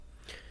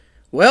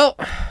Well,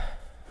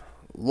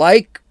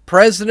 like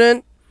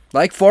president,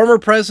 like former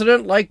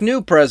president, like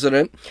new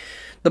president,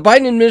 the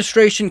Biden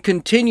administration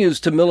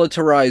continues to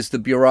militarize the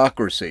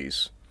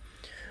bureaucracies.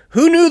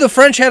 Who knew the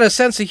French had a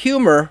sense of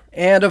humor?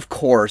 And of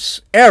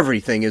course,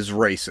 everything is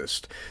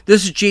racist.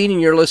 This is Gene,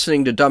 and you're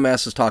listening to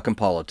Dumbasses Talking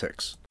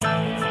Politics.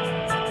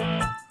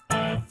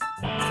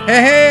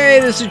 Hey,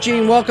 this is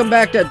Gene. Welcome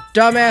back to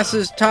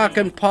Dumbasses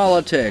Talking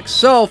Politics.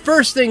 So,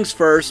 first things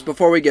first,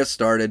 before we get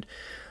started,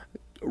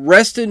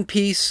 rest in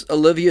peace,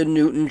 Olivia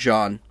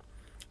Newton-John.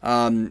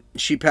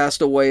 She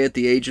passed away at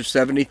the age of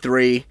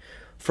 73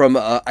 from,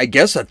 I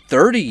guess, a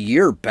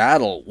 30-year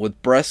battle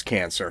with breast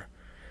cancer.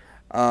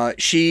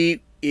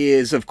 She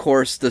is, of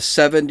course, the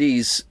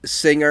 70s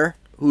singer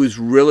who's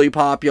really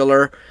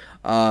popular.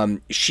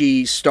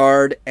 She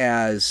starred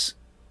as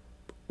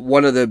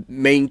one of the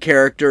main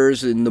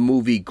characters in the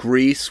movie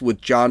Grease with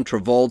John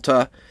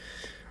Travolta.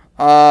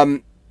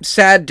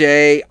 Sad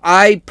day.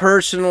 I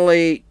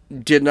personally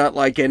did not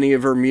like any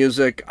of her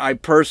music. I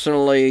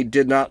personally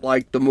did not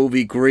like the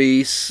movie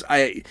Grease.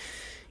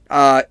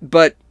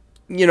 But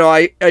you know,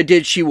 I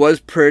did. She was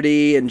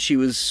pretty and she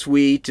was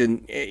sweet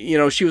and, you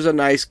know, she was a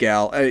nice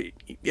gal.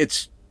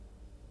 It's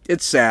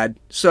sad.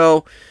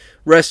 So,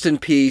 rest in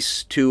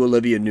peace to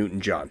Olivia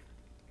Newton-John.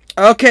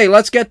 Okay,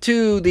 let's get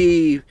to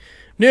the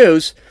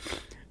news.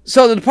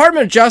 So, the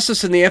Department of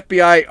Justice and the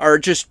FBI are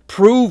just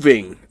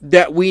proving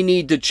that we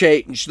need to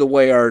change the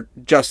way our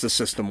justice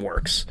system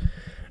works.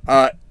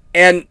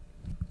 And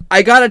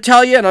I gotta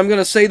tell you, and I'm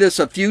gonna say this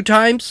a few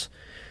times,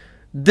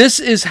 this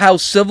is how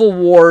civil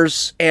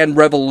wars and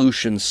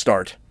revolutions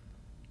start.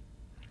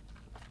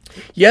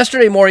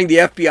 Yesterday morning, the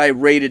FBI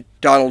raided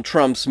Donald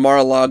Trump's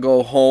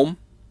Mar-a-Lago home,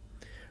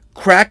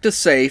 cracked a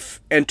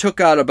safe, and took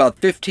out about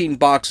 15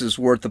 boxes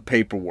worth of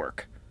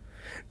paperwork.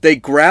 They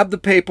grabbed the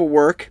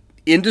paperwork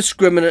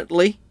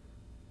indiscriminately,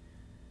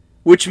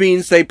 which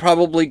means they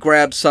probably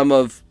grabbed some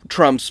of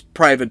Trump's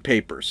private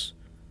papers.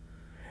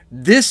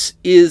 This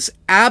is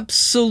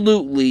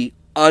absolutely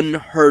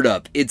unheard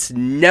of. It's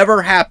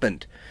never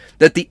happened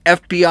that the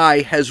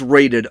FBI has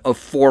raided a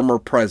former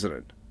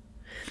president.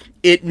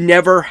 It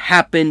never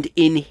happened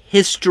in the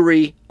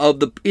history of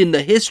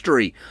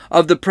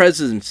the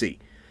presidency.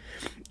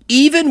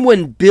 Even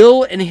when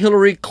Bill and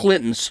Hillary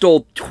Clinton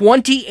stole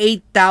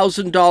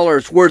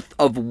 $28,000 worth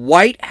of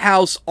White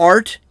House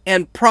art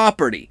and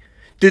property,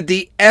 did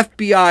the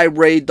FBI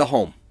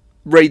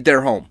raid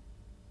their home.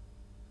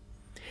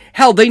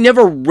 Hell, they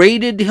never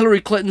raided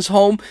Hillary Clinton's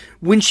home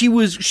when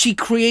she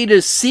created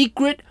a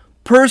secret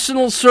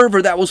personal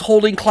server that was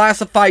holding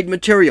classified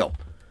material.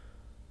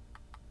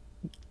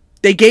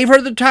 They gave her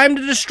the time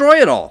to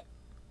destroy it all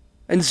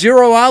and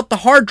zero out the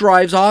hard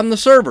drives on the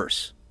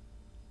servers.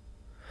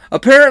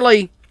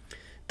 Apparently,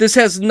 this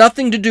has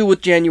nothing to do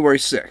with January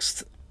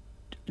 6th.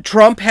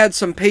 Trump had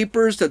some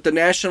papers that the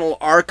National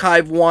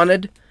Archive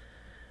wanted,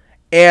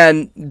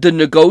 and the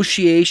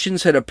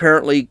negotiations had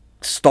apparently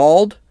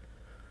stalled.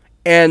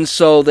 And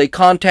so they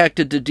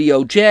contacted the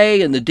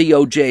DOJ, and the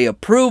DOJ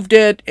approved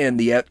it, and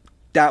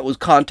that was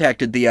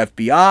contacted the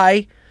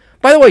FBI.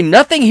 By the way,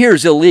 nothing here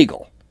is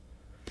illegal.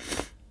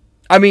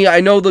 I mean,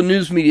 I know the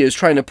news media is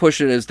trying to push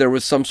it as there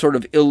was some sort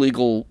of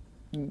illegal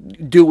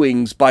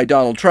doings by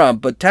Donald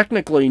Trump, but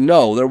technically,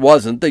 no, there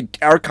wasn't. The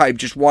archive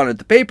just wanted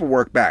the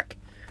paperwork back.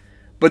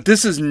 But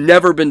this has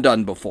never been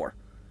done before.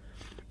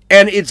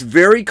 And it's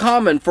very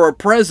common for a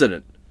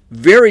president,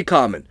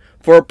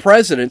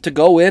 to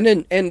go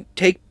in and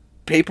take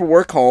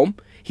paperwork home.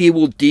 He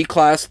will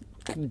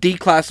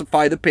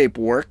declassify the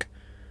paperwork.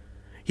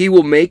 He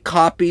will make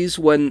copies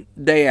when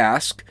they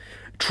ask.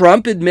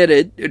 Trump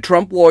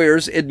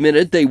lawyers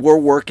admitted they were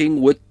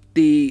working with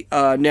the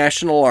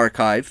National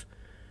Archive.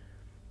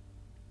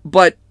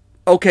 But,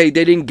 okay,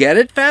 they didn't get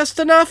it fast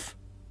enough?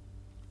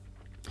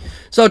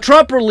 So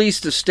Trump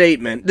released a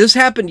statement. This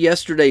happened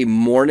yesterday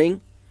morning,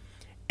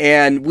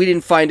 and we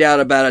didn't find out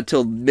about it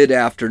till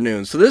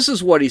mid-afternoon. So this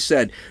is what he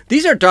said.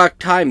 "These are dark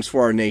times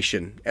for our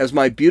nation, as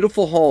my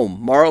beautiful home,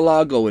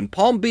 Mar-a-Lago in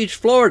Palm Beach,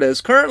 Florida, is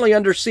currently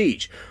under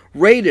siege,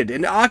 raided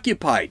and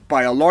occupied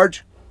by a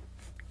large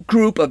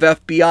group of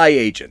FBI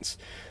agents."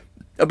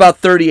 About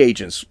 30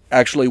 agents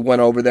actually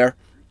went over there.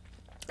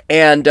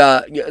 And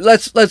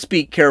let's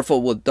be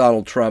careful with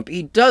Donald Trump.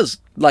 He does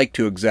like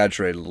to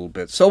exaggerate a little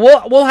bit. So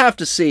we'll have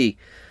to see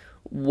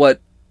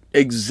what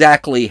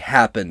exactly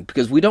happened,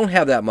 because we don't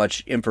have that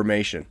much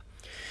information.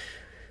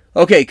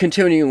 Okay,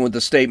 continuing with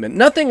the statement.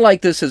 "Nothing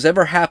like this has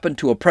ever happened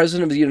to a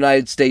president of the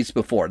United States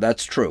before."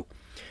 That's true.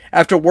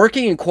 "After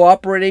working and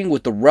cooperating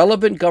with the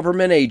relevant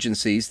government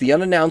agencies, the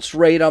unannounced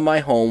raid on my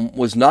home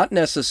was not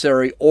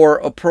necessary or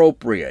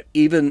appropriate."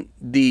 Even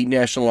the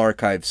National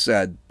Archives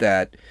said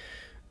that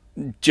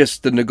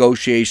just the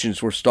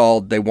negotiations were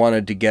stalled. They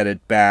wanted to get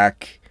it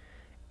back,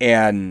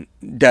 and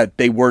that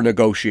they were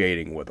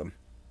negotiating with them.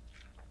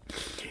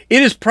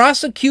 "It is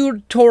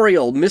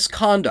prosecutorial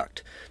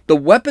misconduct, the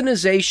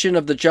weaponization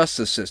of the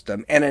justice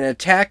system, and an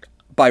attack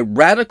by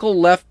radical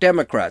left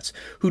Democrats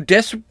who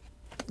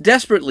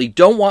desperately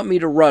don't want me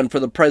to run for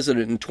the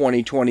president in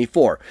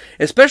 2024,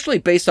 especially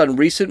based on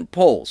recent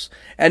polls,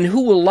 and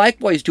who will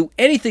likewise do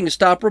anything to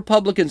stop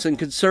Republicans and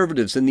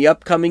conservatives in the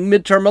upcoming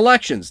midterm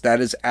elections.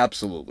 That is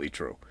absolutely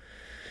true.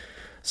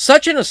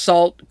 Such an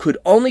assault could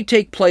only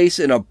take place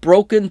in a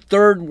broken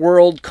third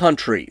world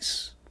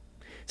countries.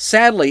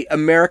 Sadly,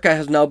 America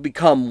has now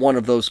become one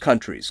of those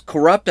countries,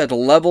 corrupt at a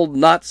level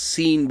not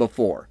seen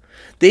before.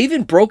 They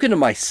even broke into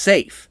my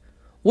safe.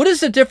 What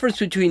is the difference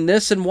between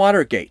this and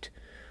Watergate,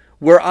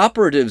 where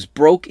operatives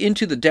broke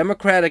into the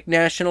Democratic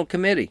National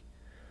Committee?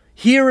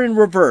 Here in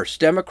reverse,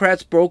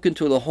 Democrats broke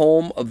into the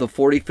home of the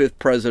 45th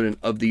President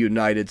of the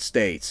United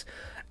States.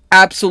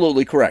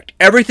 Absolutely correct.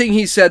 Everything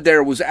he said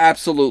there was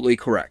absolutely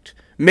correct.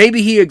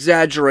 Maybe he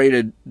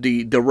exaggerated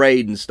the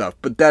raid and stuff,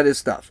 but that is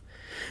stuff.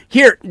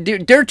 Here,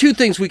 there are two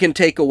things we can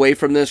take away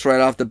from this right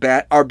off the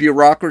bat. Our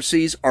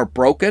bureaucracies are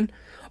broken.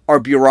 Our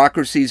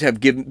bureaucracies have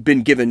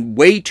been given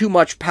way too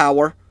much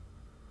power,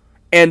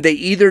 and they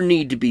either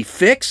need to be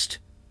fixed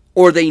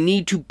or they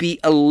need to be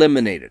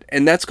eliminated.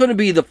 And that's going to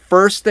be the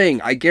first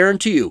thing, I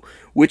guarantee you,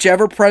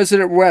 whichever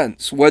president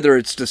wins, whether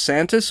it's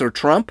DeSantis or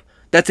Trump,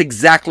 that's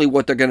exactly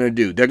what they're going to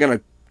do. They're going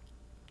to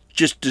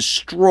just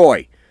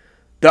destroy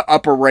the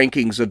upper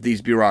rankings of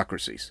these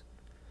bureaucracies.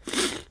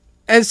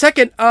 And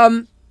second,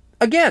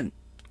 again,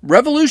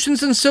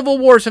 revolutions and civil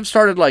wars have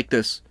started like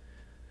this.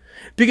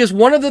 Because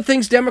one of the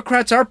things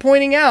Democrats are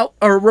pointing out,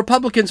 or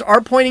Republicans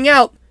are pointing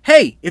out,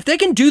 hey, if they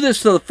can do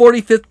this to the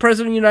 45th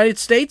President of the United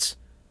States,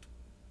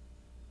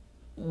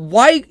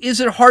 why is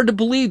it hard to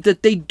believe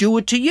that they do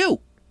it to you?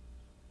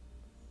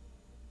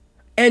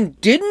 And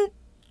didn't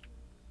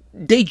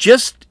they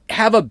just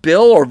have a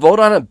bill or vote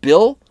on a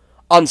bill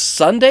on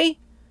Sunday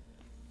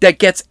that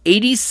gets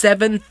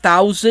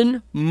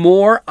 87,000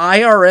 more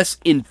IRS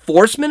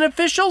enforcement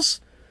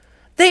officials?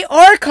 They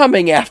are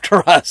coming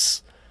after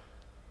us.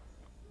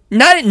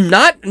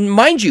 Not,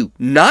 mind you,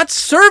 not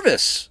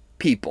service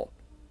people.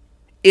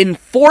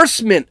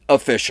 Enforcement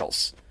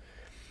officials.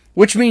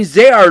 Which means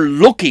they are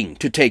looking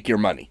to take your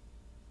money.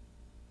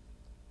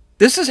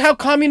 This is how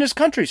communist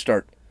countries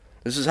start.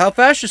 This is how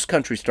fascist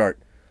countries start.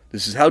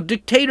 This is how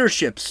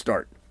dictatorships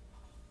start.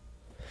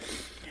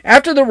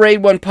 After the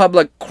raid went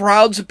public,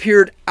 crowds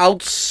appeared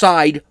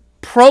outside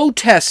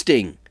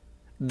protesting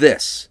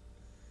this.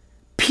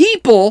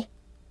 People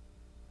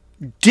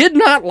did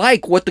not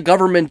like what the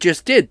government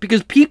just did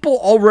because people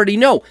already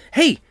know,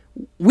 hey,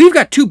 we've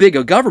got too big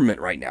a government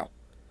right now.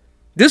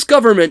 This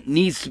government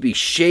needs to be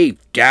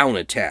shaved down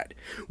a tad.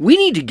 We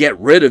need to get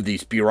rid of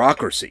these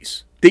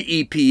bureaucracies. The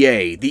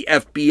EPA, the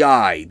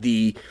FBI,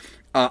 the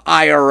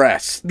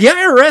IRS. The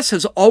IRS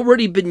has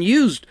already been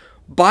used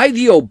by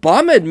the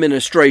Obama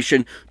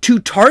administration to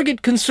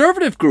target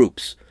conservative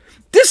groups.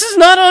 This is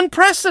not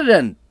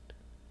unprecedented.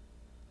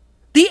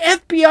 The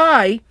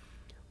FBI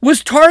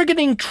was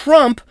targeting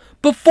Trump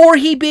before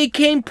he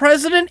became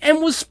president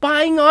and was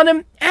spying on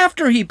him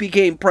after he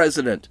became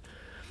president.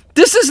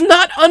 This is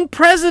not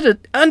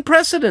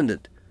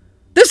unprecedented.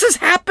 This has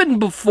happened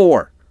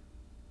before.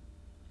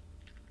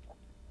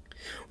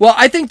 Well,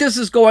 I think this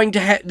is going to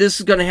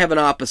have an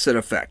opposite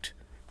effect.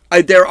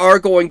 There are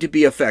going to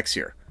be effects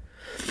here.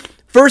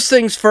 First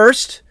things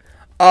first,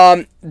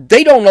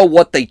 they don't know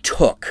what they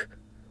took,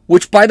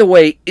 which, by the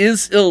way,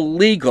 is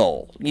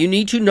illegal. You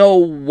need to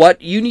know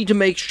you need to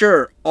make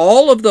sure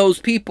all of those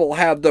people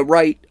have the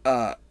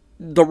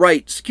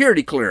right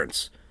security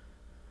clearance.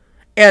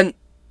 And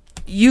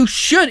you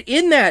should,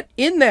 in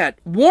that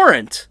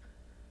warrant,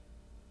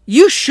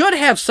 you should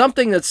have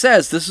something that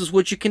says this is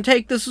what you can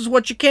take, this is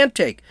what you can't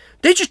take.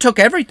 They just took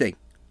everything.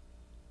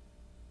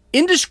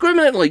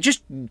 Indiscriminately,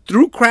 just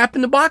threw crap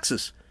in the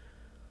boxes.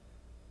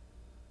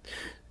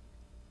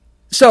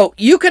 So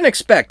you can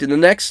expect in the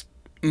next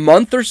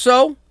month or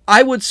so,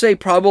 I would say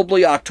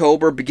probably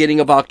October, beginning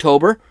of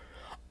October,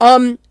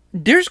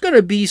 there's going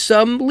to be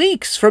some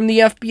leaks from the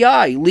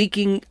FBI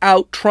leaking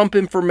out Trump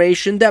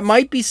information that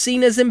might be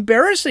seen as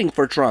embarrassing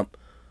for Trump.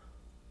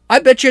 I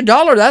bet you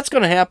 $1 that's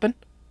going to happen.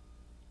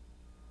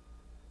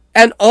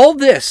 And all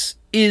this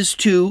is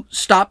to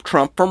stop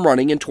Trump from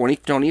running in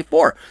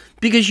 2024.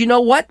 Because you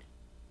know what?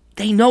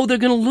 They know they're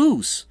going to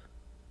lose.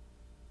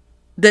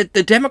 That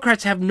the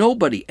Democrats have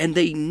nobody, and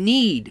they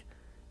need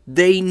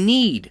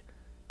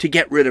to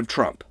get rid of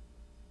Trump.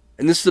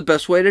 And this is the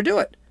best way to do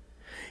it.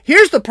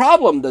 Here's the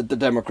problem that the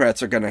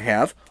Democrats are going to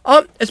have.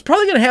 It's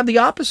probably going to have the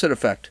opposite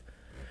effect.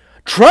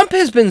 Trump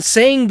has been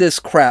saying this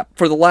crap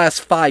for the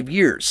last 5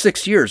 years,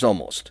 6 years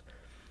almost.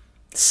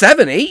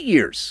 7, 8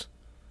 years.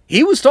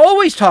 He was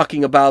always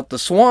talking about the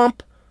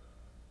swamp.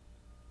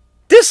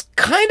 This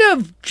kind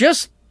of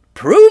just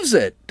proves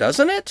it,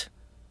 doesn't it?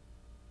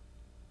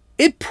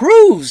 It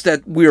proves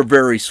that we're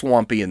very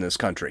swampy in this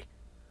country.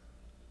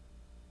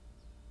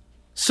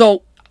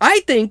 So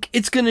I think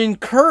it's going to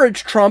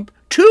encourage Trump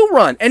to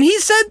run. And he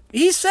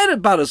said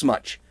about as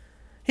much.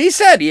 He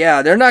said,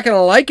 yeah, they're not going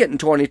to like it in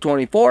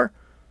 2024.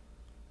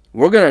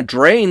 We're going to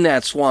drain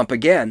that swamp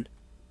again.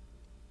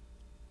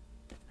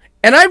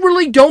 And I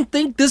really don't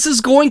think this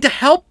is going to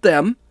help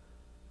them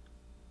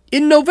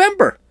in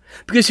November.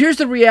 Because here's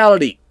the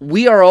reality.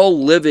 We are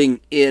all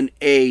living in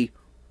a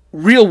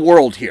real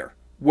world here.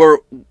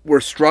 We're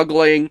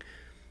struggling.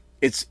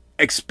 It's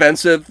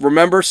expensive.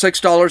 Remember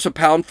 $6 a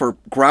pound for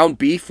ground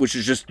beef, which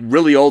is just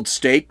really old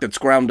steak that's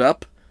ground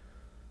up?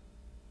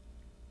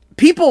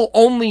 People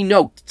only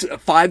know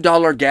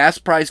 $5 gas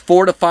price,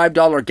 $4 to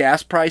 $5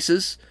 gas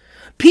prices.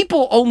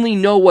 People only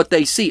know what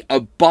they see. A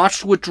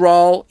botched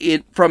withdrawal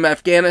from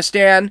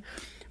Afghanistan,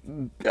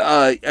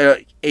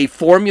 a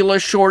formula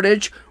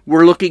shortage.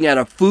 We're looking at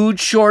a food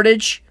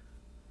shortage.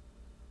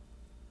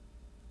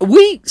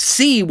 We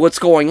see what's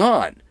going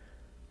on.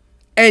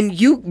 And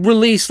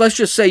let's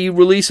just say you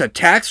release a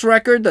tax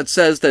record that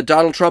says that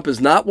Donald Trump is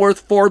not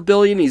worth $4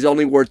 billion, he's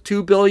only worth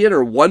 $2 billion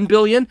or $1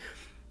 billion.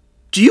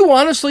 Do you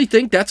honestly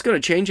think that's going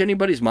to change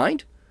anybody's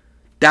mind?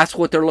 That's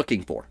what they're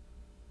looking for.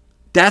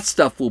 That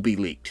stuff will be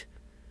leaked.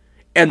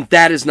 And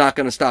that is not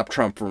going to stop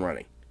Trump from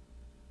running.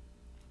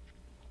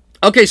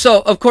 Okay,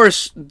 so, of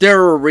course, there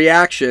were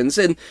reactions,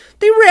 and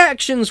the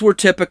reactions were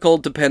typical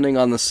depending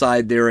on the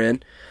side they're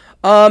in.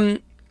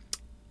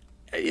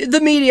 The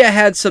media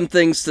had some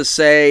things to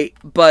say,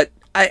 but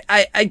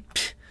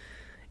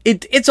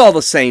it's all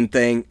the same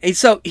thing. And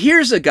so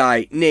here's a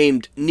guy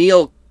named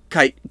Neil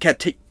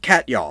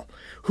Katyal,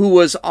 who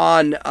was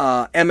on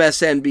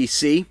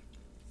MSNBC,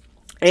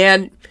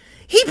 and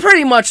he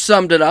pretty much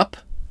summed it up.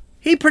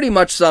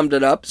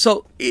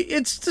 So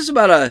it's just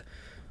about a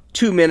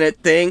 2-minute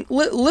thing.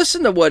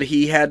 Listen to what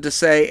he had to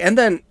say, and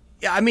then,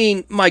 I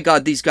mean, my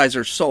God, these guys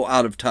are so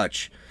out of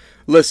touch.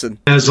 Listen.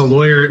 As a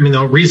lawyer,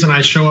 the reason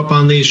I show up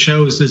on these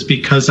shows is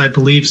because I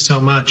believe so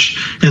much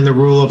in the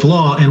rule of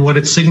law. And what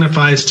it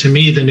signifies to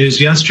me, the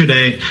news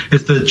yesterday,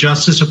 is the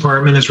Justice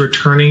Department is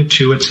returning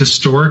to its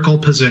historical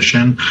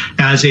position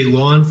as a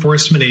law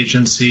enforcement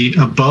agency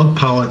above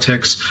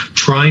politics,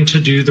 trying to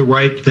do the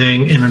right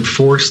thing and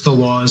enforce the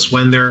laws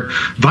when they're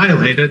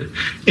violated.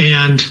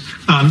 And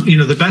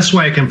the best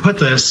way I can put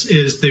this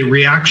is the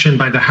reaction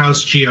by the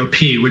House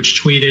GOP,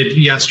 which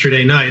tweeted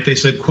yesterday night. They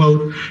said,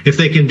 quote, "If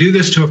they can do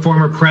this to a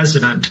former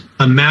president,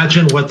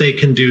 imagine what they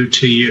can do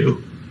to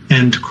you,"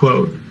 end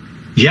quote.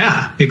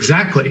 Yeah,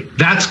 exactly.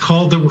 That's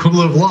called the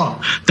rule of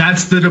law.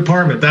 That's the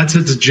department. That's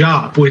its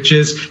job, which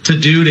is to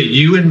do to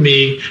you and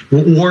me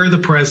or the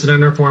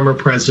president or former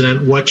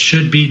president what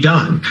should be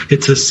done.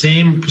 It's the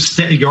same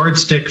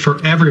yardstick for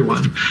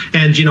everyone.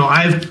 And,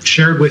 I've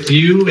shared with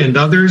you and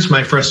others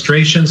my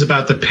frustrations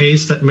about the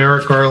pace that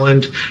Merrick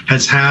Garland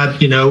has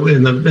had, in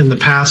the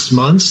past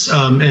months.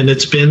 And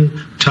it's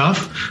been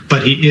tough,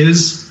 but he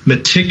is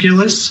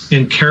meticulous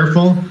and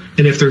careful.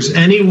 And if there's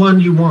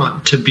anyone you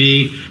want to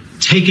be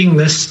taking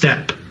this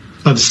step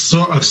of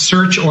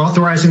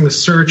authorizing the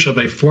search of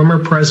a former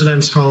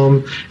president's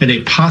home and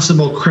a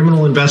possible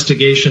criminal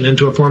investigation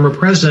into a former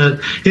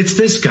president, it's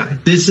this guy.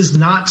 This is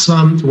not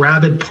some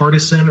rabid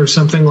partisan or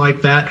something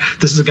like that.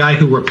 This is a guy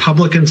who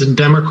Republicans and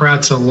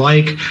Democrats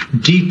alike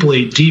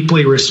deeply,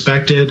 deeply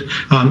respected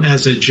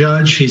as a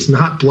judge. He's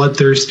not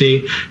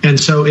bloodthirsty. And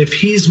so if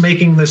he's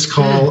making this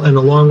call, and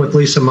along with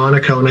Lisa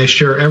Monaco, and I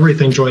share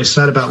everything Joy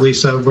said about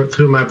Lisa, with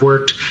whom I've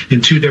worked in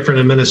 2 different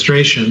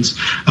administrations,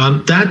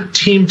 that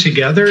team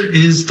together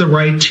is the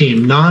right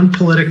team.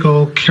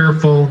 Non-political,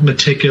 careful,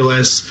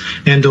 meticulous,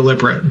 and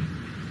deliberate.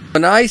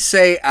 When I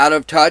say out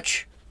of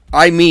touch,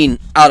 I mean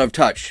out of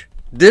touch.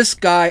 This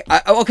guy,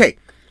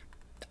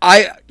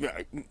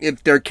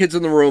 if there are kids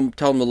in the room,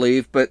 tell them to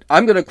leave, but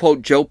I'm going to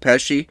quote Joe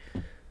Pesci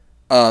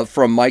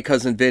from My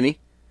Cousin Vinny.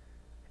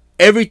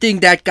 Everything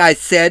that guy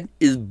said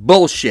is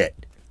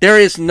bullshit. There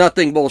is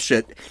nothing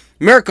bullshit.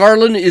 Merrick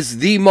Garland is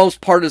the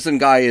most partisan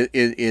guy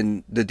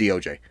in the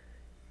DOJ.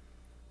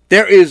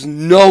 There is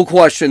no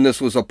question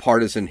this was a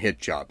partisan hit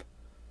job.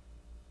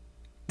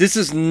 This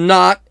is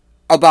not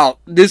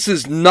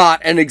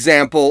an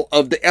example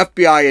of the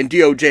FBI and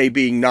DOJ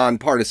being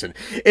nonpartisan.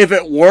 If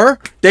it were,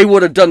 they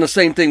would have done the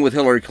same thing with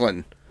Hillary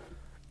Clinton.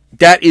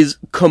 That is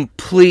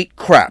complete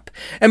crap.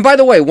 And by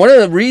the way, one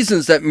of the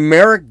reasons that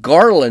Merrick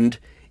Garland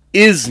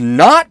is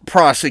not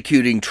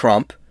prosecuting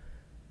Trump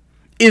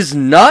is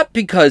not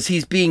because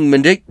he's being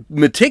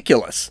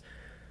meticulous.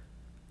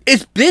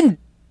 It's been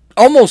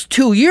almost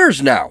 2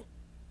 years now.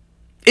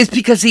 It's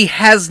because he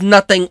has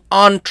nothing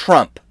on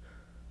Trump.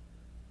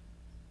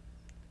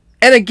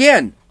 And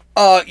again,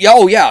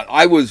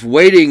 I was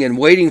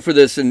waiting for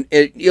this and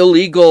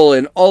illegal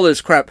and all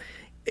this crap.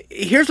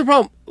 Here's the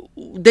problem.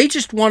 They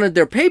just wanted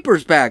their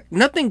papers back.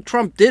 Nothing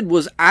Trump did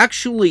was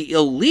actually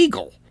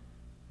illegal.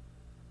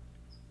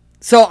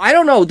 So I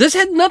don't know. This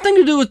had nothing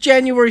to do with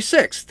January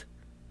 6th.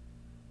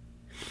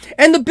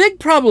 And the big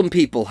problem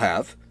people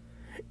have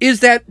is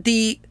that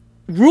the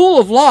rule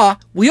of law,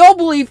 we all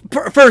believe,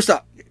 first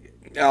up,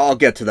 I'll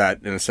get to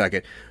that in a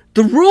second.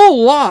 The rule of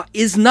law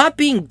is not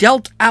being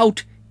dealt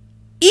out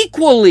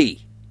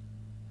equally.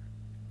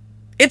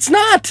 It's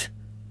not.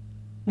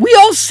 We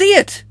all see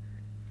it.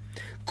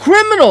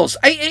 Criminals.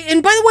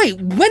 And by the way,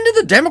 when did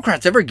the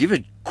Democrats ever give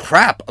a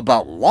crap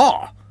about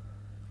law?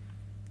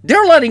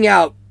 They're letting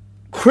out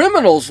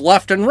criminals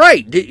left and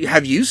right.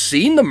 Have you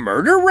seen the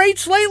murder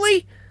rates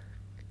lately?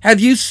 Have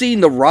you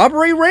seen the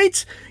robbery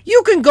rates?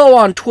 You can go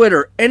on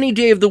Twitter any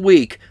day of the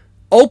week,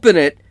 open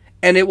it,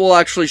 and it will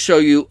actually show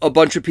you a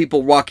bunch of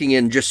people walking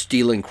in just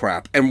stealing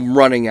crap and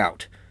running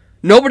out.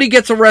 Nobody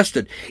gets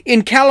arrested.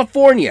 In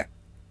California,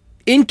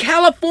 you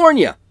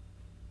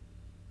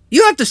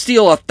have to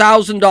steal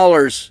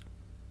 $1,000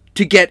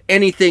 to get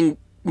anything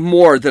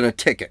more than a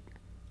ticket.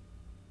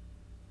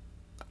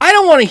 I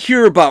don't want to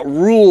hear about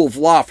rule of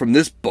law from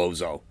this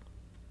bozo.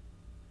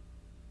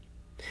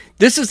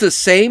 This is the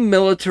same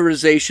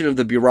militarization of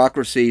the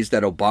bureaucracies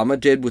that Obama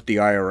did with the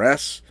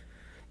IRS,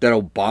 that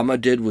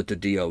Obama did with the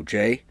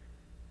DOJ.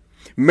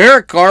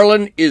 Merrick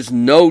Garland is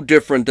no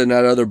different than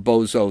that other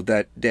bozo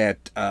that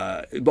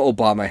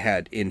Obama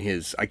had in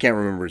his, I can't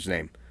remember his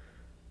name.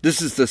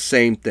 This is the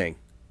same thing.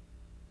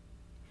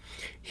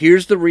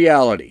 Here's the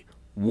reality.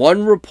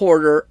 One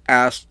reporter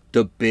asked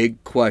the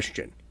big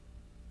question.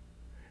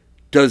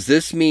 Does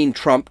this mean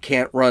Trump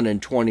can't run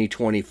in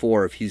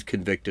 2024 if he's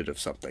convicted of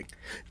something?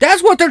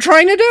 That's what they're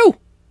trying to do.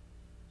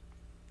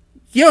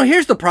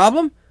 Here's the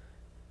problem.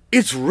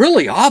 It's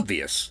really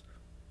obvious.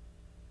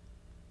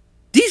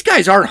 These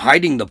guys aren't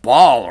hiding the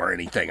ball or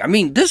anything. I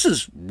mean, this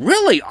is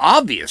really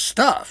obvious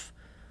stuff.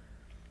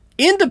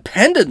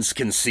 Independents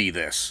can see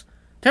this.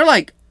 They're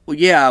like, well,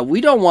 yeah,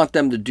 we don't want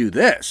them to do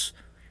this.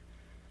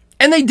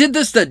 And they did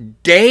this the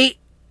day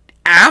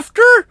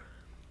after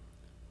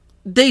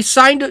they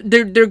signed.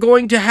 They're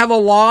going to have a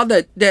law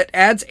that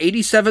adds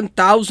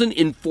 87,000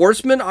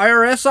 enforcement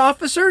IRS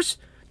officers.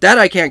 That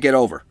I can't get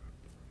over.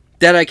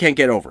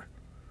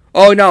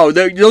 Oh no,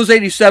 those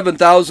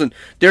 87,000,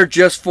 they're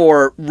just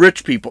for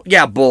rich people.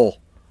 Yeah, bull.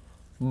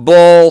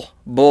 They're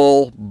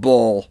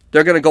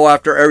going to go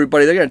after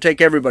everybody. They're going to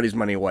take everybody's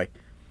money away.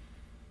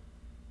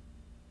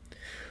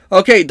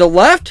 Okay, the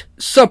left,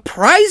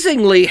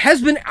 surprisingly,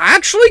 has been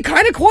actually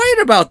kind of quiet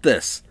about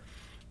this.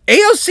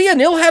 AOC and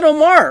Ilhan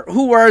Omar,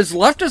 who are as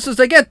leftist as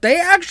they get, they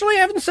actually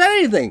haven't said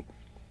anything.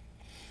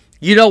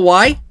 You know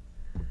why?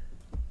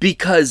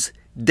 Because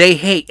they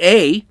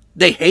hate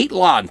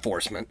law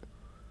enforcement.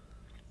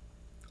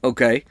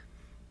 Okay?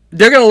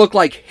 They're going to look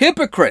like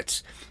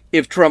hypocrites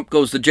if Trump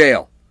goes to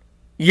jail.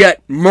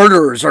 Yet,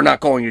 murderers are not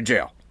going to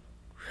jail.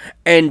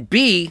 And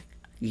B,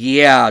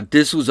 yeah,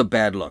 this was a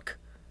bad look.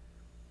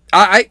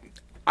 I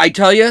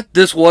tell you,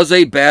 this was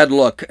a bad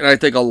look. And I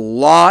think a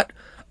lot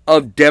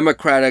of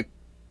Democratic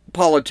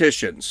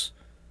politicians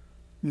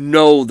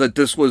know that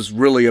this was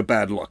really a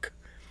bad look.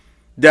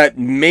 That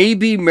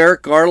maybe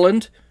Merrick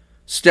Garland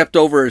stepped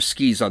over his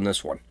skis on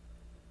this one.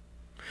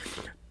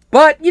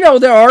 But,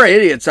 there are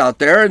idiots out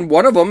there, and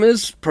one of them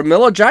is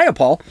Pramila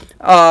Jayapal,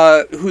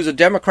 who's a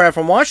Democrat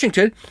from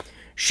Washington.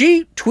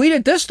 She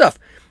tweeted this stuff.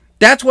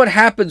 That's what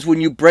happens when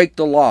you break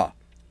the law.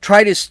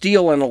 Try to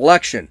steal an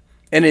election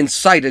and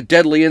incite a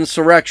deadly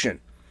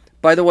insurrection.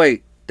 By the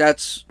way,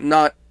 that's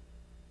not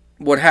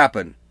what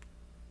happened.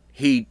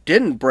 He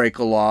didn't break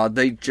a law.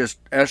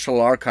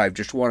 National Archive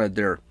just wanted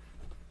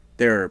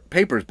their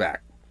papers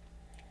back.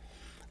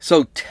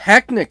 So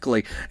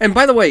technically, and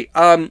by the way,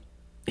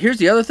 here's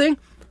the other thing.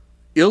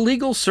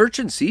 Illegal search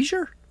and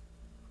seizure?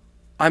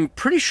 I'm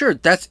pretty sure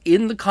that's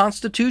in the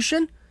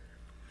Constitution.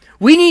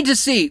 We need to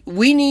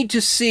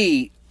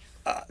see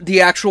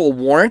the actual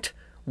warrant,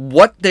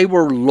 what they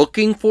were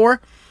looking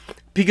for,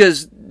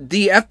 because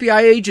the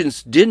FBI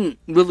agents didn't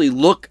really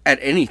look at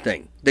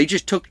anything. They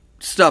just took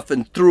stuff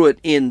and threw it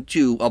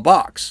into a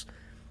box.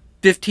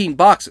 15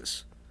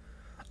 boxes.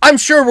 I'm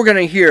sure we're going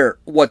to hear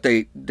what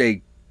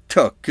they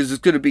took, because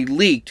it's going to be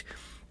leaked,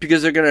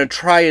 because they're going to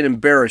try and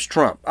embarrass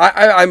Trump.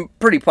 I'm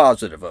pretty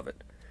positive of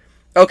it.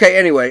 Okay,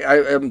 anyway,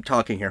 I'm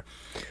talking here.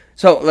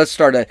 So let's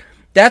start that.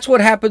 That's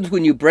what happens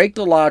when you break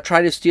the law,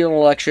 try to steal an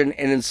election,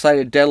 and incite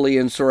a deadly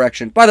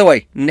insurrection. By the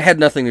way, it had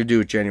nothing to do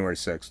with January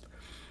 6th.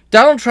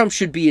 Donald Trump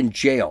should be in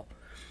jail.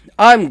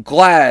 I'm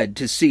glad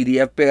to see the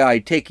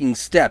FBI taking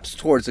steps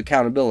towards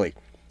accountability.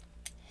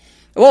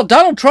 Well,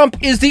 Donald Trump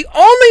is the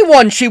only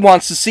one she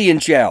wants to see in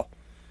jail.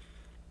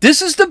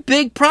 This is the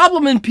big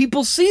problem, and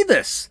people see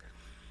this.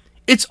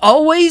 It's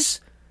always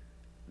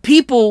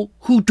people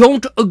who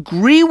don't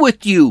agree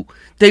with you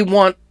they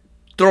want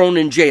thrown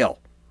in jail.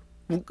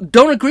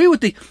 Don't agree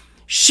with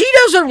she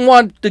doesn't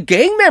want the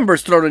gang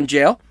members thrown in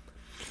jail.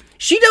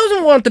 She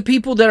doesn't want the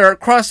people that are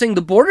crossing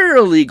the border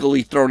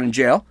illegally thrown in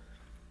jail.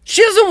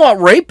 She doesn't want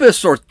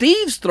rapists or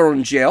thieves thrown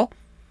in jail.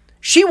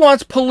 She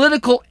wants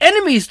political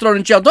enemies thrown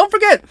in jail. Don't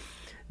forget,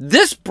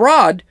 this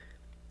broad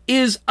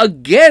is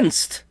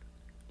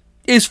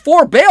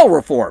for bail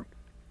reform.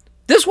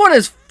 This one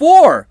is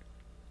for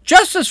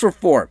justice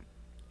reform.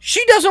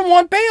 She doesn't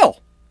want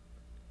bail.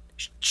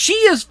 She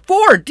is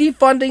for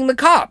defunding the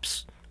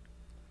cops.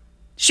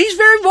 She's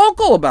very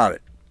vocal about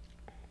it.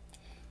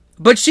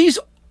 But she's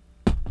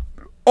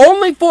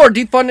only for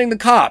defunding the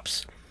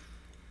cops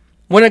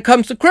when it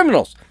comes to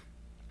criminals.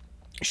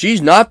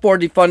 She's not for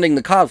defunding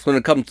the cops when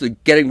it comes to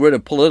getting rid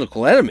of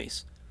political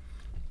enemies.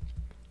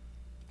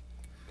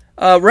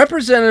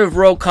 Representative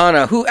Ro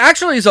Khanna, who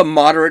actually is a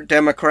moderate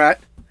Democrat,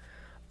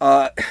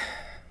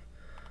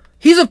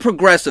 He's a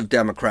progressive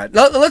Democrat.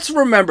 Let's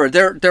remember,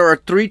 there are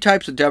three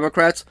types of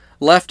Democrats: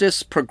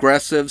 leftists,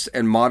 progressives,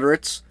 and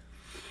moderates.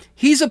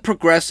 He's a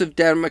progressive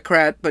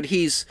Democrat, but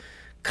he's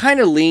kind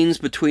of leans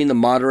between the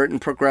moderate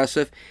and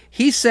progressive.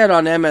 He said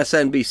on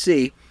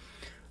MSNBC,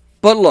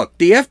 but look,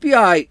 the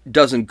FBI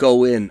doesn't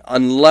go in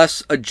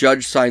unless a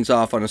judge signs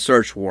off on a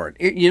search warrant.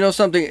 You know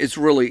something? It's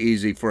really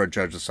easy for a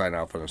judge to sign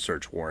off on a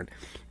search warrant.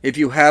 If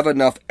you have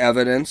enough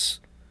evidence,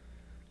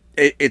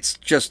 it's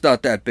just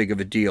not that big of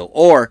a deal.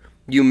 Or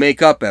you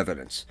make up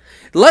evidence.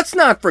 Let's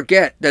not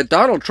forget that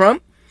Donald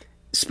Trump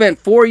spent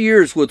 4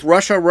 years with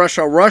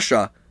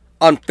Russia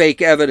on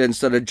fake evidence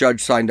that a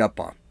judge signed off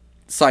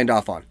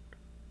on.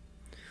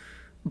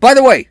 By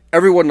the way,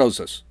 everyone knows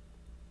this.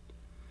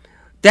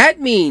 That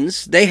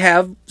means they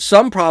have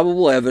some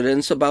probable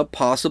evidence about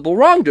possible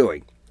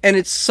wrongdoing. And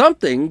it's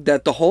something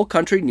that the whole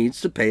country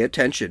needs to pay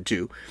attention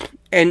to,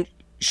 and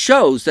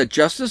shows that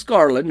Justice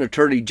Garland,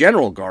 Attorney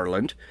General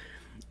Garland,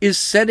 is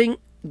setting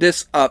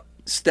this up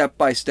step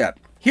by step.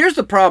 Here's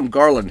the problem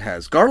Garland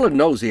has. Garland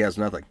knows he has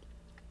nothing.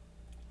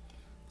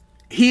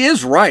 He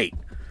is right.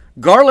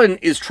 Garland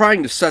is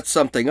trying to set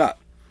something up.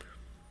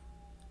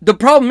 The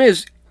problem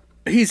is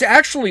he's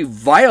actually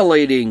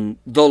violating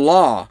the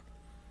law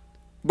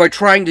by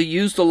trying to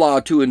use the law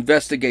to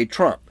investigate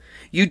Trump.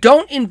 You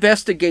don't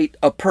investigate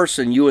a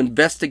person, you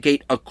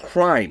investigate a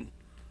crime.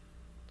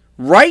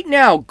 Right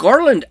now,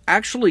 Garland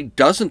actually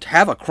doesn't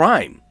have a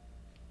crime.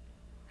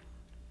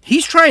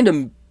 He's trying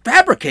to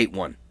fabricate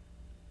one.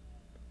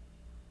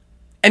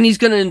 And he's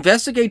going to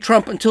investigate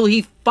Trump until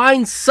he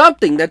finds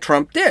something that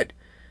Trump did.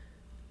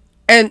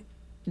 And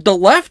the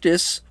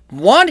leftists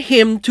want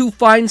him to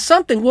find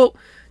something. Well,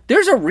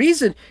 there's a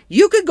reason.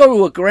 You could go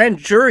to a grand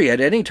jury at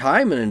any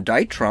time and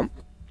indict Trump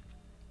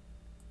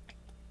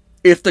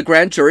if the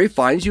grand jury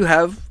finds you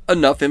have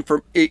enough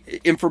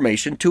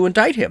information to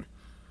indict him.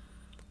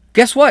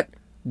 Guess what?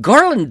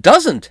 Garland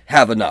doesn't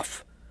have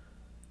enough.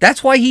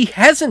 That's why he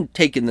hasn't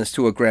taken this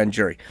to a grand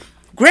jury.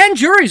 Grand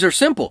juries are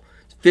simple.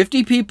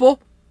 50 people.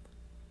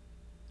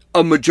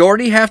 A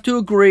majority have to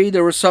agree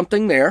there was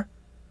something there.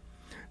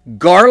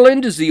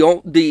 Garland is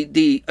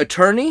the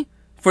attorney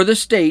for the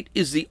state,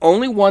 is the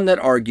only one that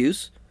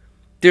argues.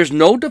 There's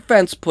no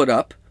defense put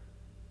up.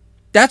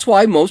 That's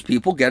why most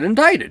people get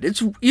indicted.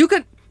 You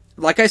can,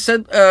 like I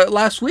said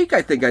last week,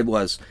 I think I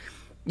was,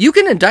 you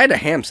can indict a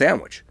ham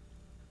sandwich.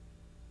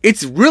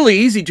 It's really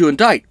easy to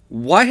indict.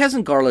 Why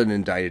hasn't Garland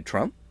indicted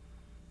Trump?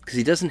 Because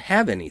he doesn't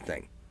have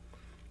anything.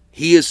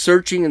 He is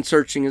searching and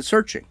searching and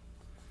searching.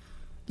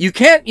 You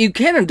can't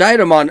indict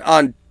him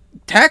on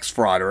tax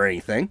fraud or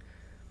anything.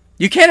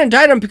 You can't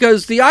indict him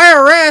because the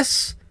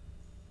IRS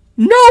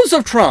knows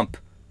of Trump.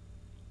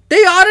 They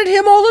audit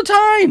him all the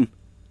time.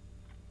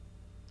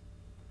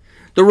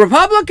 The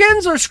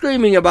Republicans are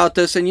screaming about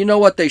this, and you know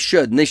what they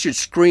should? And they should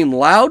scream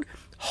loud,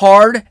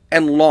 hard,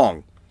 and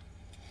long.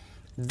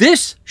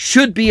 This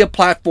should be a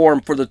platform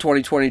for the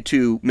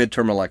 2022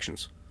 midterm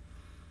elections.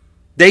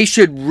 They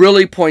should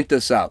really point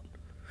this out.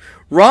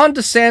 Ron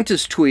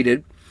DeSantis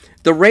tweeted,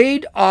 "The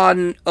raid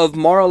of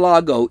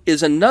Mar-a-Lago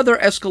is another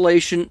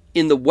escalation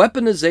in the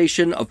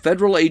weaponization of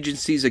federal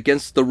agencies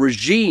against the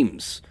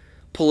regime's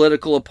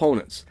political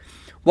opponents,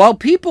 while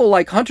people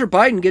like Hunter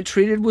Biden get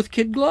treated with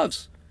kid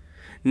gloves.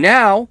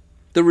 Now,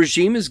 the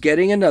regime is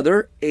getting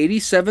another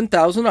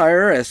 87,000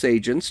 IRS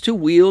agents to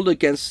wield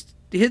against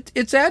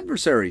its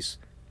adversaries.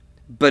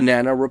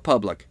 Banana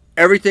Republic."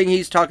 Everything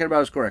he's talking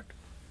about is correct.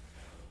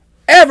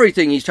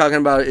 Everything he's talking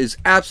about is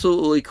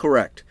absolutely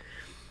correct.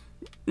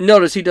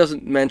 Notice he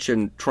doesn't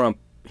mention Trump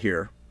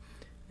here.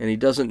 And he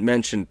doesn't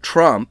mention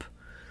Trump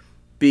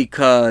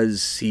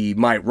because he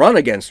might run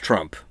against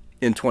Trump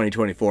in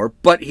 2024.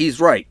 But he's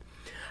right.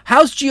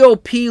 House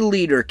GOP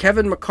leader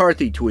Kevin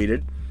McCarthy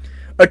tweeted,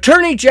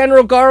 "Attorney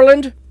General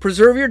Garland,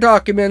 preserve your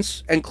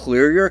documents and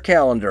clear your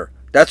calendar."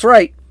 That's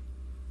right.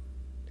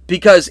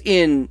 Because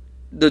in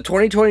the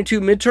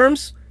 2022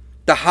 midterms,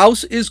 the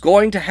House is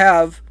going to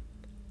have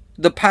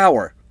the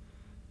power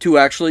to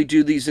actually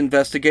do these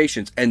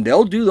investigations. And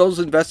they'll do those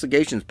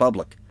investigations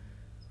public.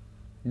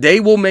 They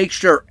will make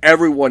sure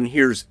everyone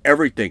hears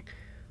everything.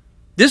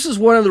 This is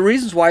one of the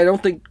reasons why I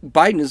don't think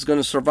Biden is going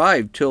to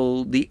survive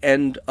till the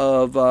end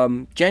of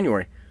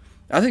January.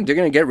 I think they're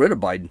going to get rid of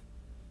Biden.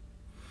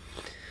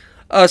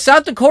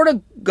 South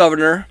Dakota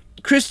Governor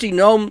Kristi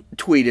Noem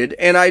tweeted,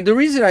 and the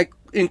reason I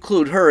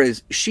include her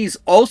is she's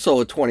also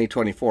a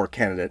 2024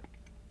 candidate.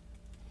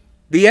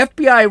 "The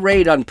FBI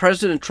raid on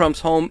President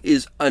Trump's home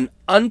is an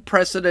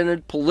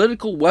unprecedented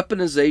political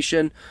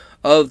weaponization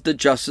of the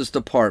Justice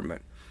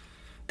Department.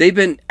 They've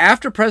been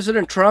after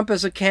President Trump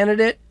as a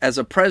candidate, as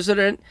a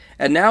president,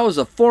 and now as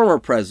a former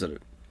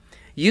president.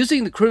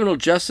 Using the criminal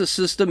justice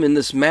system in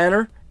this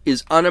manner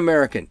is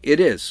un-American." It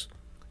is.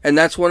 And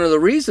that's one of the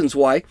reasons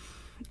why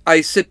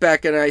I sit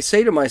back and I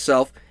say to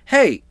myself,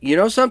 hey, you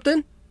know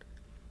something?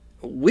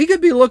 We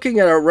could be looking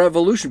at a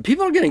revolution.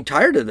 People are getting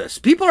tired of this.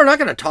 People are not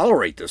going to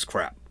tolerate this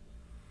crap.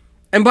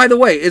 And by the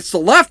way, it's the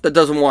left that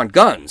doesn't want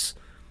guns.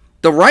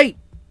 The right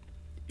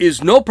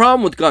is no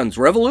problem with guns.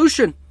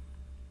 Revolution.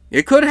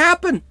 It could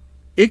happen.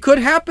 It could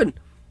happen.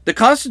 The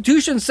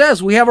Constitution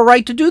says we have a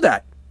right to do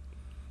that,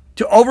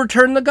 to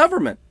overturn the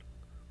government.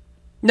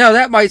 Now,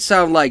 that might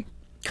sound like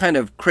kind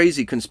of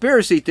crazy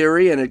conspiracy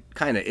theory, and it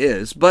kind of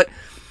is, but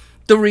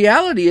the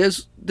reality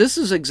is this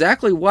is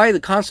exactly why the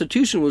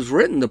Constitution was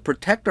written, to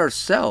protect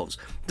ourselves.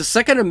 The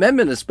Second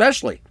Amendment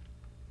especially.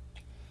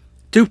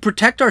 To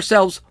protect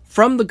ourselves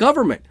from the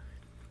government.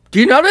 Do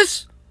you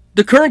notice?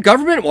 The current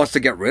government wants to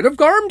get rid of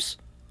arms?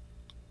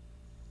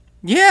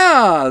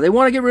 Yeah, they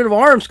want to get rid of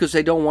arms because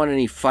they don't want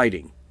any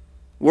fighting.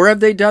 Where have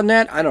they done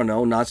that? I don't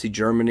know. Nazi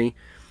Germany,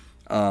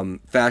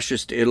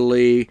 fascist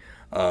Italy,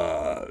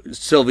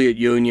 Soviet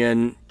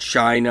Union,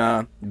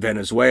 China,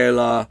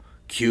 Venezuela,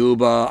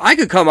 Cuba. I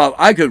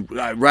could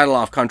rattle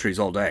off countries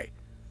all day.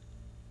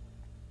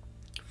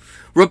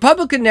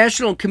 Republican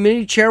National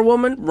Committee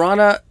Chairwoman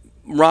Ronna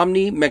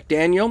Romney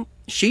McDaniel,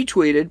 she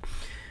tweeted,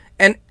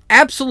 "And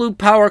absolute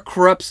power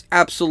corrupts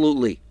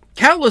absolutely.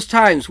 Countless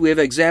times we have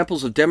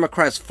examples of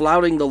Democrats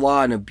flouting the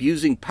law and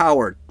abusing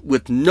power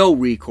with no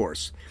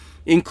recourse,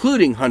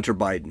 including Hunter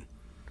Biden.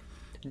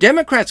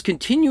 Democrats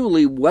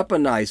continually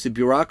weaponize the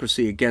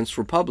bureaucracy against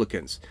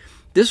Republicans.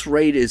 This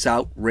raid is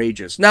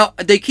outrageous." Now,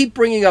 they keep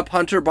bringing up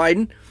Hunter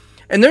Biden,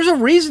 and there's a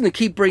reason to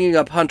keep bringing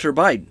up Hunter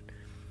Biden.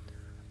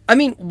 I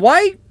mean,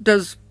 why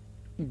does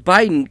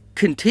Biden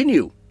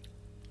continue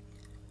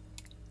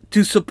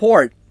to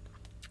support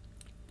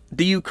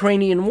the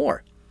Ukrainian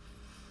war?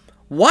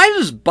 Why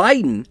does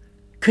Biden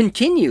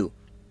continue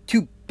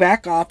to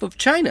back off of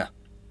China?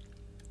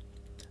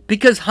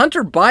 Because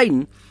Hunter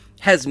Biden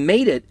has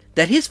made it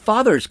that his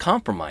father is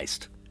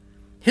compromised.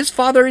 His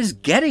father is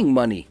getting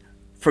money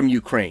from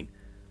Ukraine,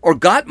 or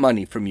got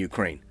money from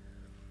Ukraine.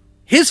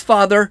 His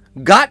father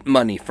got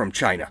money from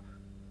China.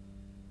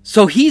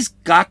 So he's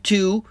got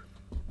to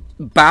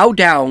bow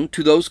down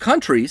to those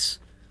countries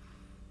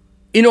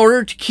in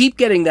order to keep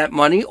getting that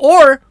money,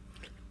 or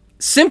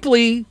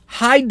simply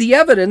hide the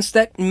evidence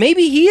that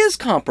maybe he is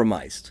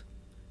compromised.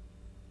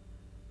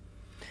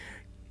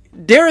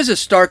 There is a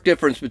stark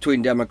difference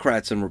between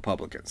Democrats and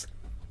Republicans.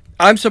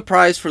 I'm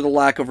surprised by the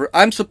lack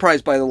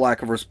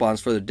of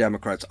response for the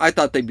Democrats. I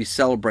thought they'd be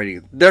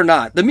celebrating. They're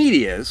not. The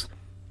media is.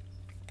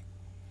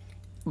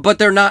 But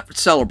they're not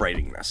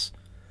celebrating this.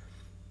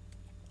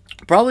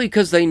 Probably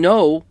because they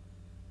know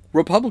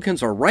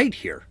Republicans are right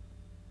here.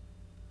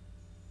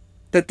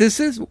 That this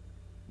is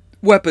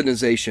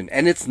weaponization,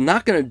 and it's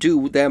not going to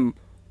do them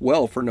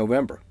well for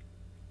November.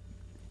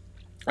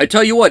 I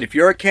tell you what, if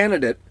you're a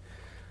candidate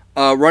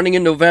running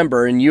in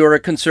November and you're a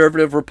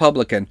conservative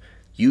Republican,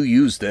 you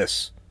use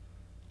this.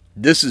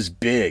 This is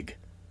big.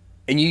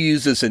 And you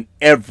use this in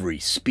every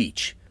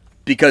speech,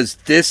 because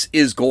this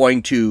is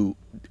going to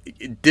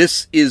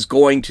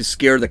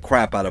scare the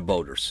crap out of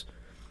voters.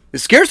 It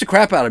scares the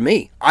crap out of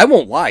me. I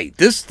won't lie.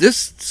 This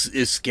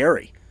is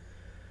scary.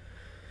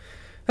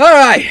 All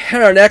right,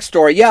 and our next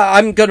story. Yeah,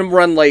 I'm going to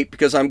run late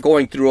because I'm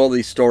going through all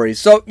these stories.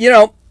 So,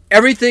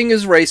 everything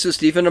is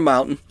racist, even a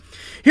mountain.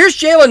 Here's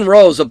Jalen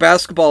Rose, a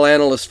basketball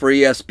analyst for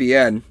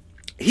ESPN.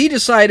 He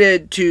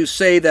decided to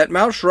say that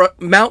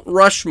Mount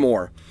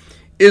Rushmore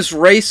is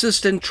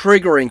racist and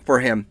triggering for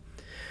him.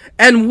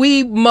 And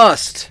we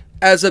must,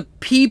 as a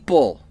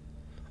people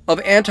of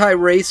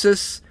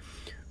anti-racists,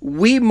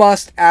 we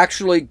must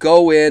actually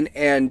go in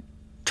and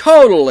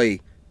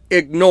totally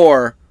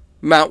ignore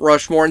Mount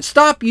Rushmore and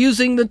stop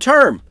using the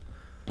term.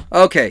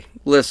 Okay,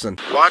 listen.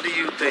 Why do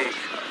you think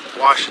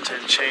Washington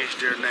changed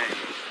their name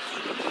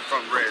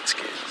from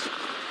Redskins?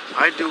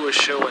 I do a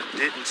show and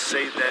didn't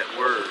say that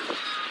word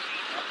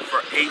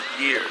for 8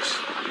 years.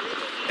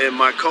 And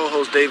my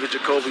co-host David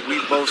Jacoby, we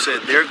both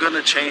said they're going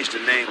to change the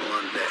name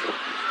one day.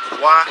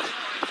 Why?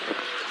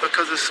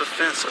 Because it's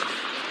offensive.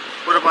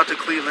 What about the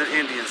Cleveland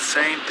Indians?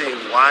 Same thing.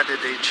 Why did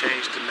they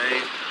change the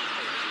name?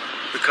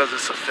 Because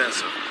it's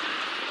offensive.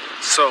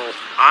 So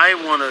I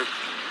want to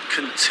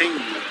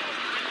continue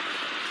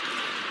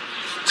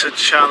to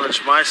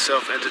challenge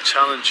myself and to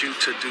challenge you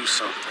to do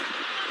something.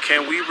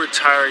 Can we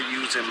retire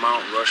using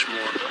Mount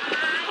Rushmore?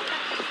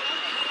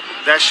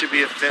 That should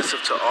be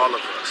offensive to all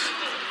of us,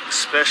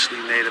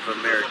 especially Native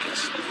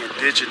Americans, the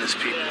indigenous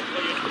people,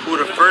 who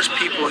were the first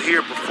people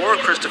here before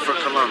Christopher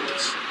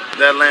Columbus.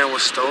 That land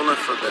was stolen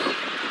from them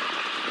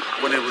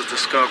when it was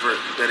discovered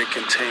that it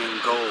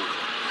contained gold.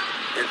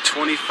 And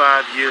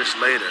 25 years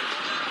later,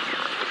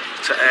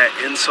 to add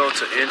insult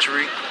to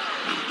injury,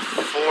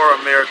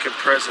 4 American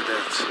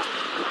presidents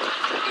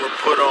were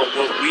put on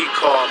what we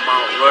call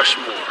Mount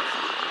Rushmore,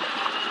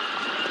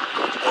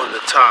 on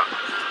the top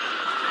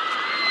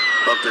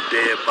of the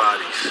dead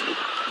bodies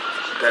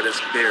that is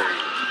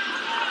buried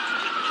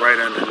right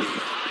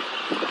underneath.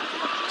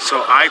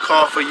 So I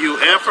call for you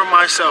and for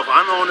myself,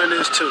 I'm owning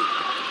this too.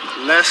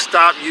 Let's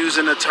stop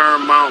using the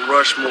term Mount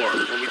Rushmore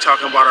when we're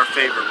talking about our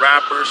favorite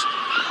rappers,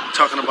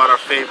 talking about our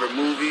favorite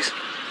movies,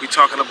 we're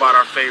talking about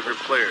our favorite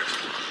players.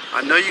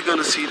 I know you're going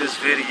to see this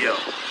video,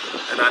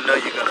 and I know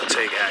you're going to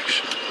take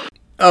action.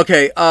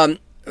 Okay,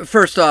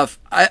 first off,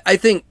 I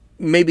think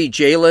maybe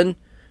Jalen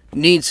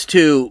needs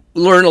to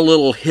learn a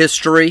little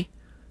history,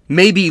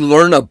 maybe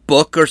learn a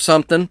book or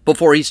something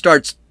before he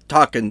starts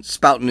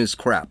spouting his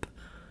crap.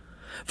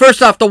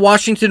 First off, the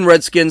Washington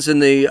Redskins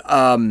and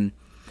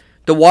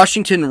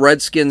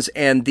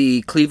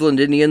the Cleveland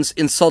Indians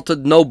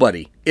insulted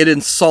nobody. It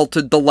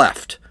insulted the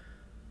left.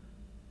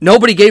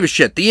 Nobody gave a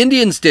shit. The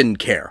Indians didn't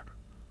care,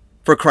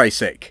 for Christ's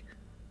sake.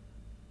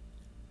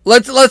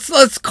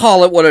 Let's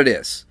call it what it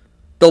is.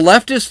 The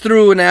leftists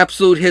threw an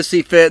absolute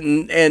hissy fit,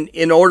 and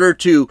in order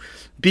to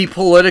be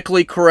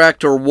politically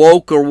correct or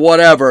woke or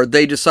whatever,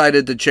 they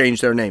decided to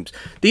change their names.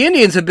 The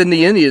Indians have been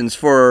the Indians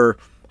for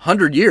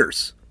 100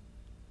 years.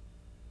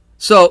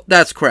 So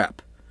that's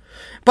crap.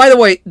 By the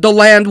way, the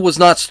land was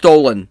not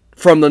stolen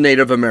from the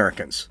Native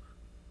Americans.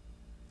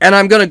 And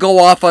I'm going to go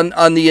off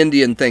on the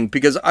Indian thing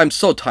because I'm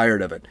so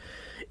tired of it.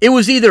 It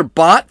was either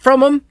bought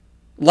from them,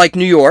 like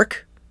New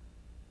York,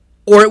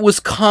 or it was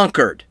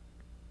conquered.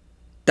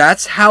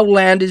 That's how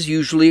land is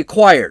usually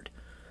acquired.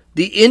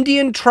 The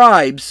Indian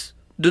tribe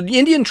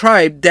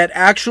that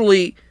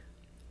actually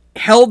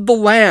held the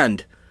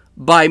land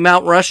by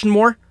Mount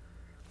Rushmore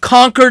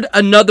conquered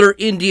another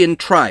Indian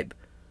tribe.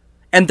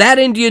 And that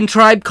Indian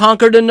tribe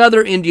conquered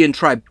another Indian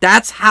tribe.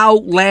 That's how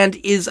land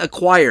is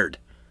acquired.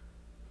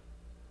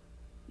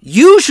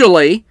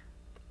 Usually,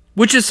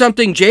 which is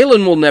something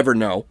Jalen will never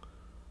know,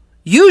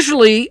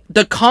 usually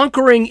the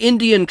conquering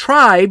Indian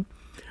tribe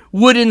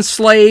would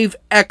enslave,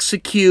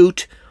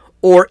 execute,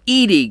 or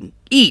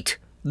eat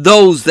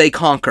those they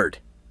conquered.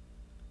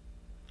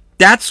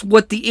 That's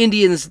what the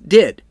Indians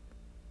did.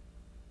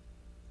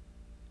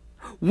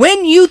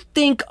 When you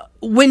think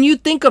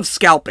of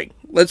scalping,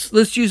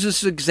 let's use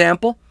this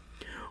example.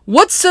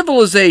 What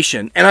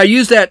civilization, and I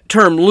use that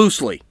term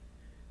loosely,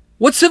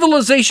 what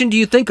civilization do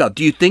you think of?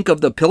 Do you think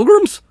of the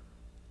Pilgrims?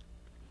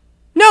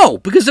 No,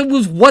 because it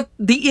was what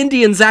the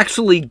Indians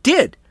actually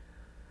did.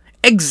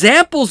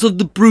 Examples of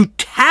the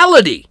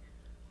brutality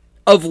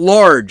of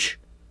large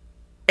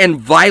and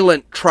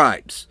violent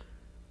tribes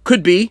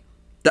could be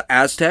the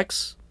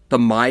Aztecs, the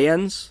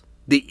Mayans,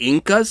 the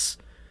Incas.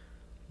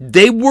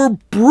 They were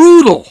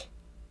brutal.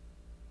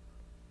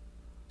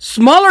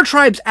 Smaller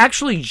tribes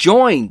actually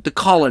joined the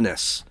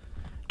colonists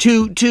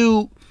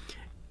to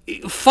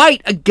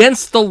fight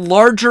against the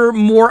larger,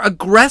 more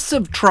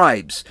aggressive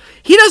tribes.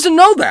 He doesn't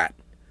know that.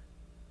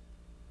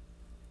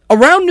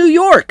 Around New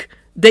York,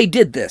 they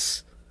did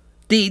this.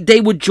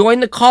 They would join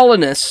the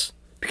colonists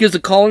because the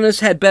colonists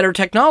had better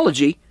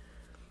technology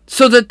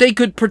so that they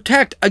could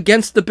protect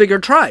against the bigger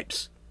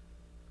tribes.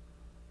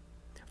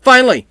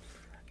 Finally,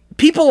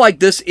 people like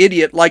this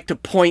idiot like to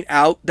point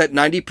out that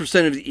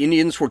 90% of the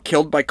Indians were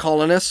killed by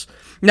colonists.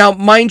 Now,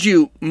 mind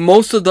you,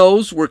 most of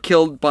those were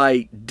killed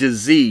by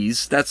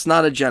disease. That's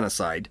not a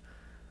genocide.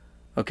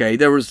 Okay,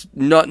 there was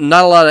not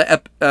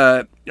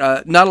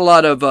a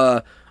lot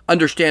of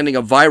understanding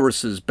of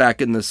viruses back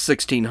in the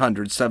 1600s,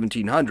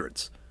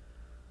 1700s.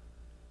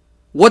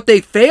 What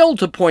they failed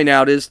to point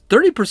out is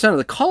 30% of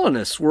the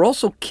colonists were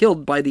also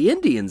killed by the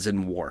Indians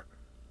in war.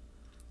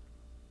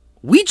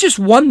 We just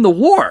won the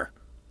war.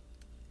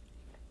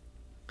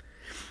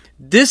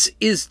 This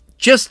is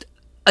just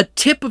a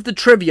tip of the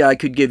trivia I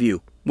could give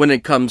you when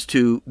it comes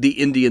to the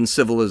Indian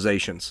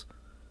civilizations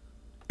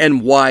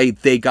and why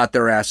they got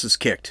their asses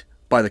kicked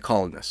by the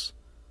colonists.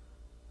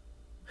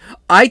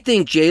 I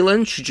think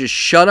Jalen should just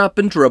shut up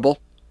and dribble,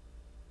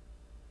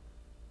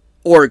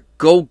 or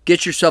go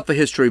get yourself a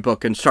history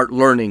book and start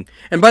learning.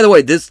 And by the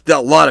way,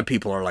 a lot of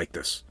people are like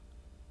this.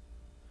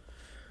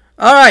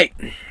 All right.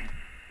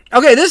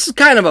 Okay, this is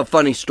kind of a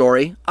funny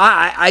story.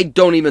 I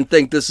don't even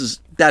think this is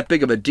that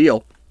big of a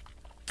deal.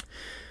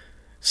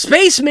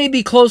 Space may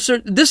be closer,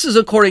 this is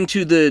according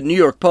to the New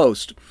York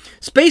Post.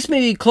 Space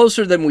may be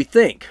closer than we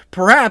think,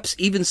 perhaps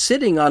even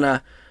sitting on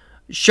a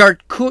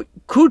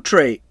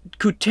charcuterie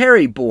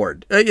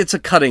board. It's a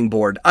cutting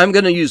board. I'm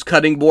going to use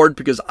cutting board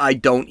because I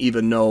don't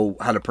even know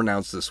how to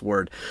pronounce this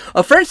word.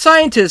 A French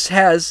scientist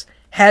has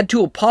had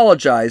to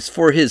apologize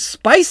for his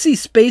spicy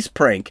space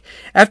prank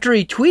after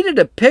he tweeted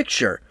a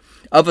picture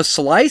of a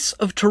slice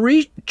of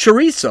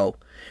chorizo,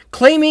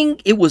 claiming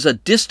it was a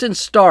distant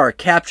star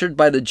captured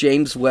by the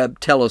James Webb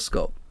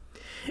Telescope.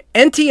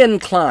 Etienne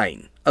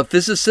Klein, a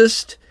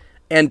physicist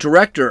and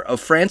director of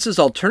France's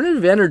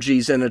Alternative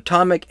Energies and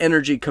Atomic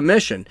Energy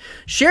Commission,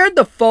 shared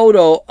the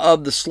photo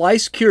of the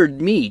slice-cured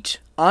meat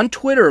on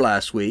Twitter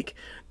last week,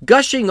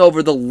 gushing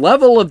over the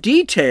level of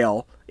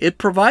detail it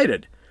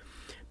provided.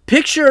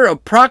 Picture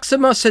of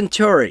Proxima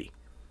Centauri,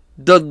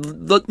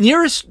 the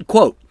nearest,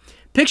 quote,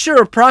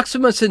 picture of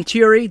Proxima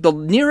Centauri, the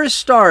nearest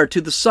star to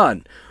the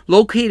sun,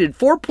 located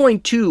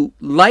 4.2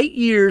 light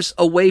years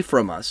away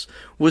from us,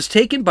 was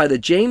taken by the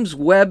James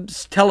Webb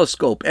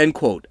Telescope, end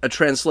quote, a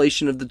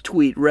translation of the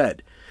tweet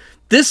read.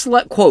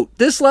 Quote,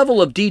 this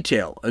level of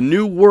detail, a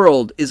new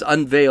world is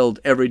unveiled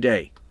every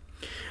day.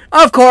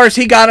 Of course,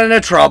 he got into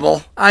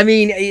trouble. I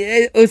mean,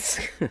 it's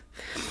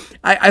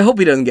I hope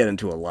he doesn't get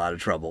into a lot of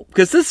trouble,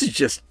 because this is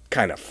just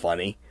kind of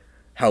funny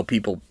how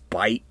people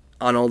bite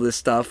on all this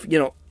stuff. You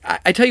know,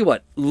 I tell you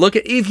what,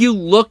 if you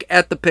look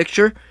at the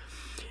picture,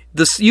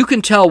 you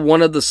can tell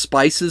one of the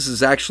spices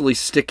is actually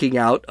sticking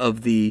out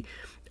of the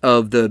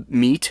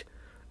meat.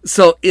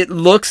 So it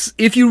looks,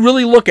 if you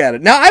really look at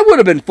it, now I would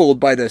have been fooled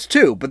by this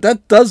too, but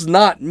that does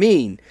not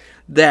mean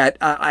that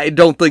I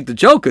don't think the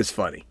joke is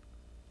funny.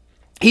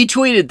 He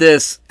tweeted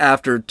this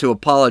after to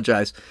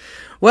apologize.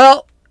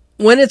 Well,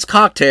 when it's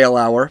cocktail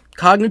hour,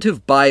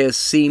 cognitive bias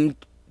seemed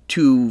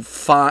to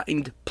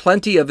find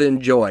plenty of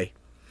enjoy.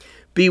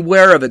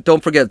 Beware of it.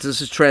 Don't forget,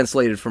 this is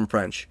translated from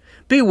French.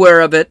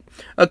 Beware of it.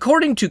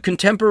 According to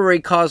contemporary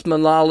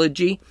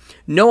cosmology,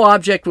 no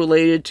object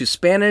related to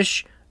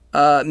Spanish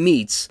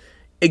meats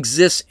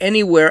exists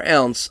anywhere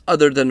else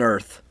other than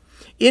Earth.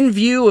 In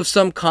view of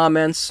some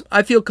comments,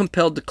 I feel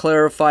compelled to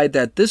clarify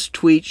that this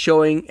tweet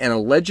showing an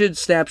alleged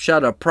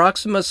snapshot of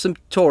Proxima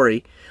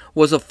Centauri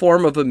was a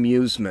form of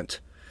amusement.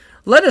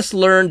 Let us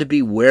learn to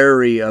be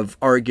wary of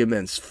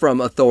arguments from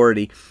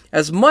authority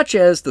as much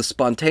as the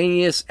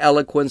spontaneous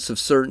eloquence of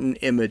certain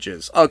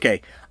images.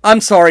 Okay, I'm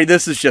sorry,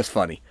 this is just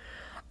funny.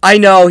 I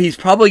know he's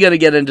probably going to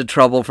get into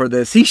trouble for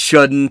this. He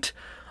shouldn't.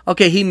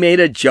 Okay, he made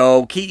a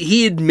joke.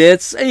 He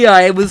admits, yeah,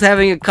 I was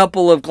having a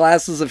couple of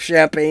glasses of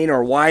champagne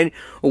or wine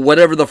or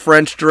whatever the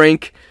French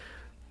drink.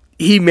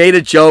 He made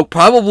a joke,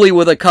 probably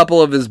with a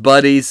couple of his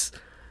buddies,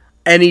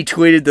 and he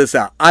tweeted this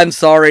out. I'm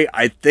sorry,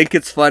 I think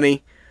it's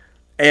funny.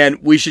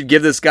 And we should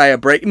give this guy a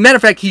break. Matter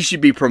of fact, he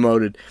should be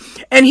promoted.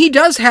 And he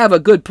does have a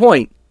good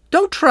point.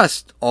 Don't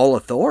trust all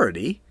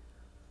authority.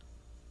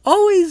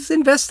 Always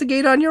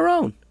investigate on your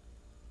own.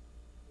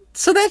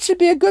 So that should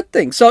be a good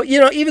thing. So,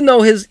 even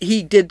though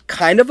he did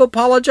kind of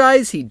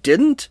apologize, he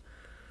didn't.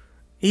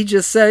 He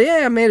just said,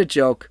 yeah, I made a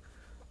joke.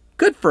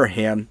 Good for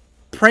him.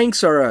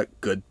 Pranks are a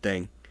good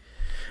thing.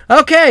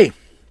 Okay.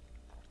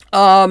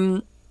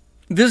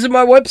 Visit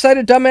my website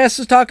at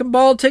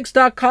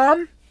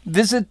dumbassestalkingpolitics.com.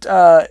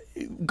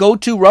 Go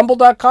to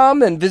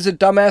rumble.com and visit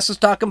Dumbasses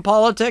Talking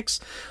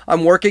Politics.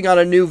 I'm working on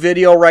a new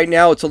video right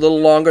now. It's a little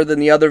longer than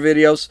the other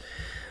videos.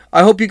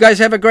 I hope you guys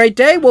have a great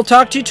day. We'll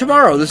talk to you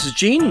tomorrow. This is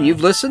Gene, and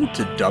you've listened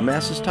to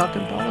Dumbasses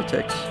Talking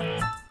Politics.